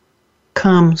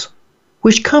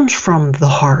which comes from the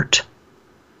heart,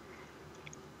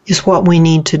 is what we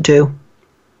need to do.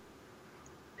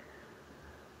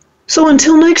 So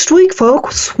until next week,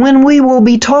 folks, when we will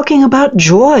be talking about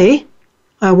joy,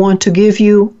 I want to give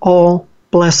you all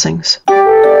blessings.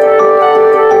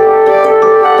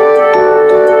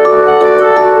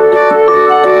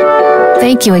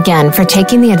 Thank you again for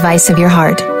taking the advice of your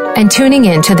heart and tuning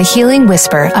in to the Healing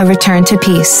Whisper, A Return to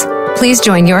Peace. Please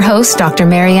join your host, Dr.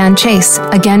 Marianne Chase,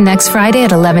 again next Friday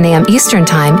at 11 a.m. Eastern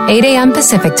Time, 8 a.m.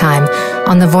 Pacific Time,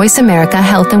 on the Voice America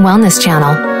Health and Wellness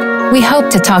Channel. We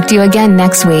hope to talk to you again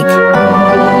next week.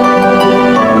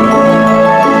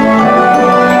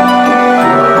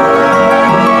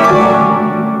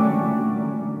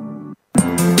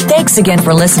 Thanks again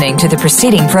for listening to the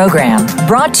preceding program,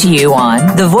 brought to you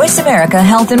on the Voice America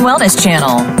Health and Wellness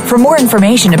Channel. For more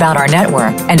information about our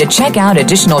network and to check out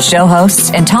additional show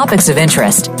hosts and topics of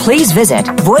interest, please visit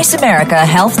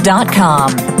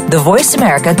voiceamericahealth.com. The Voice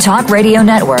America Talk Radio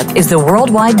Network is the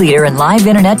worldwide leader in live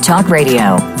Internet talk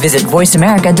radio. Visit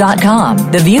voiceamerica.com.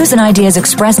 The views and ideas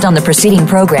expressed on the preceding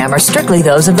program are strictly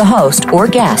those of the host or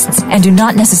guests and do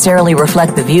not necessarily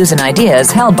reflect the views and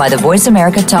ideas held by the Voice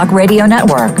America Talk Radio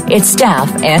Network, its staff,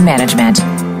 and management.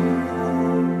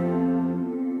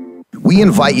 We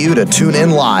invite you to tune in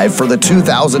live for the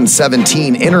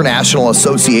 2017 International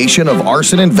Association of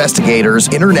Arson Investigators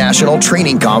International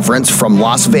Training Conference from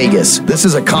Las Vegas. This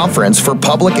is a conference for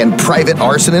public and private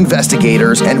arson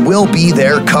investigators, and we'll be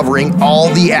there covering all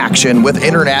the action with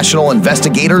international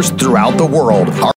investigators throughout the world.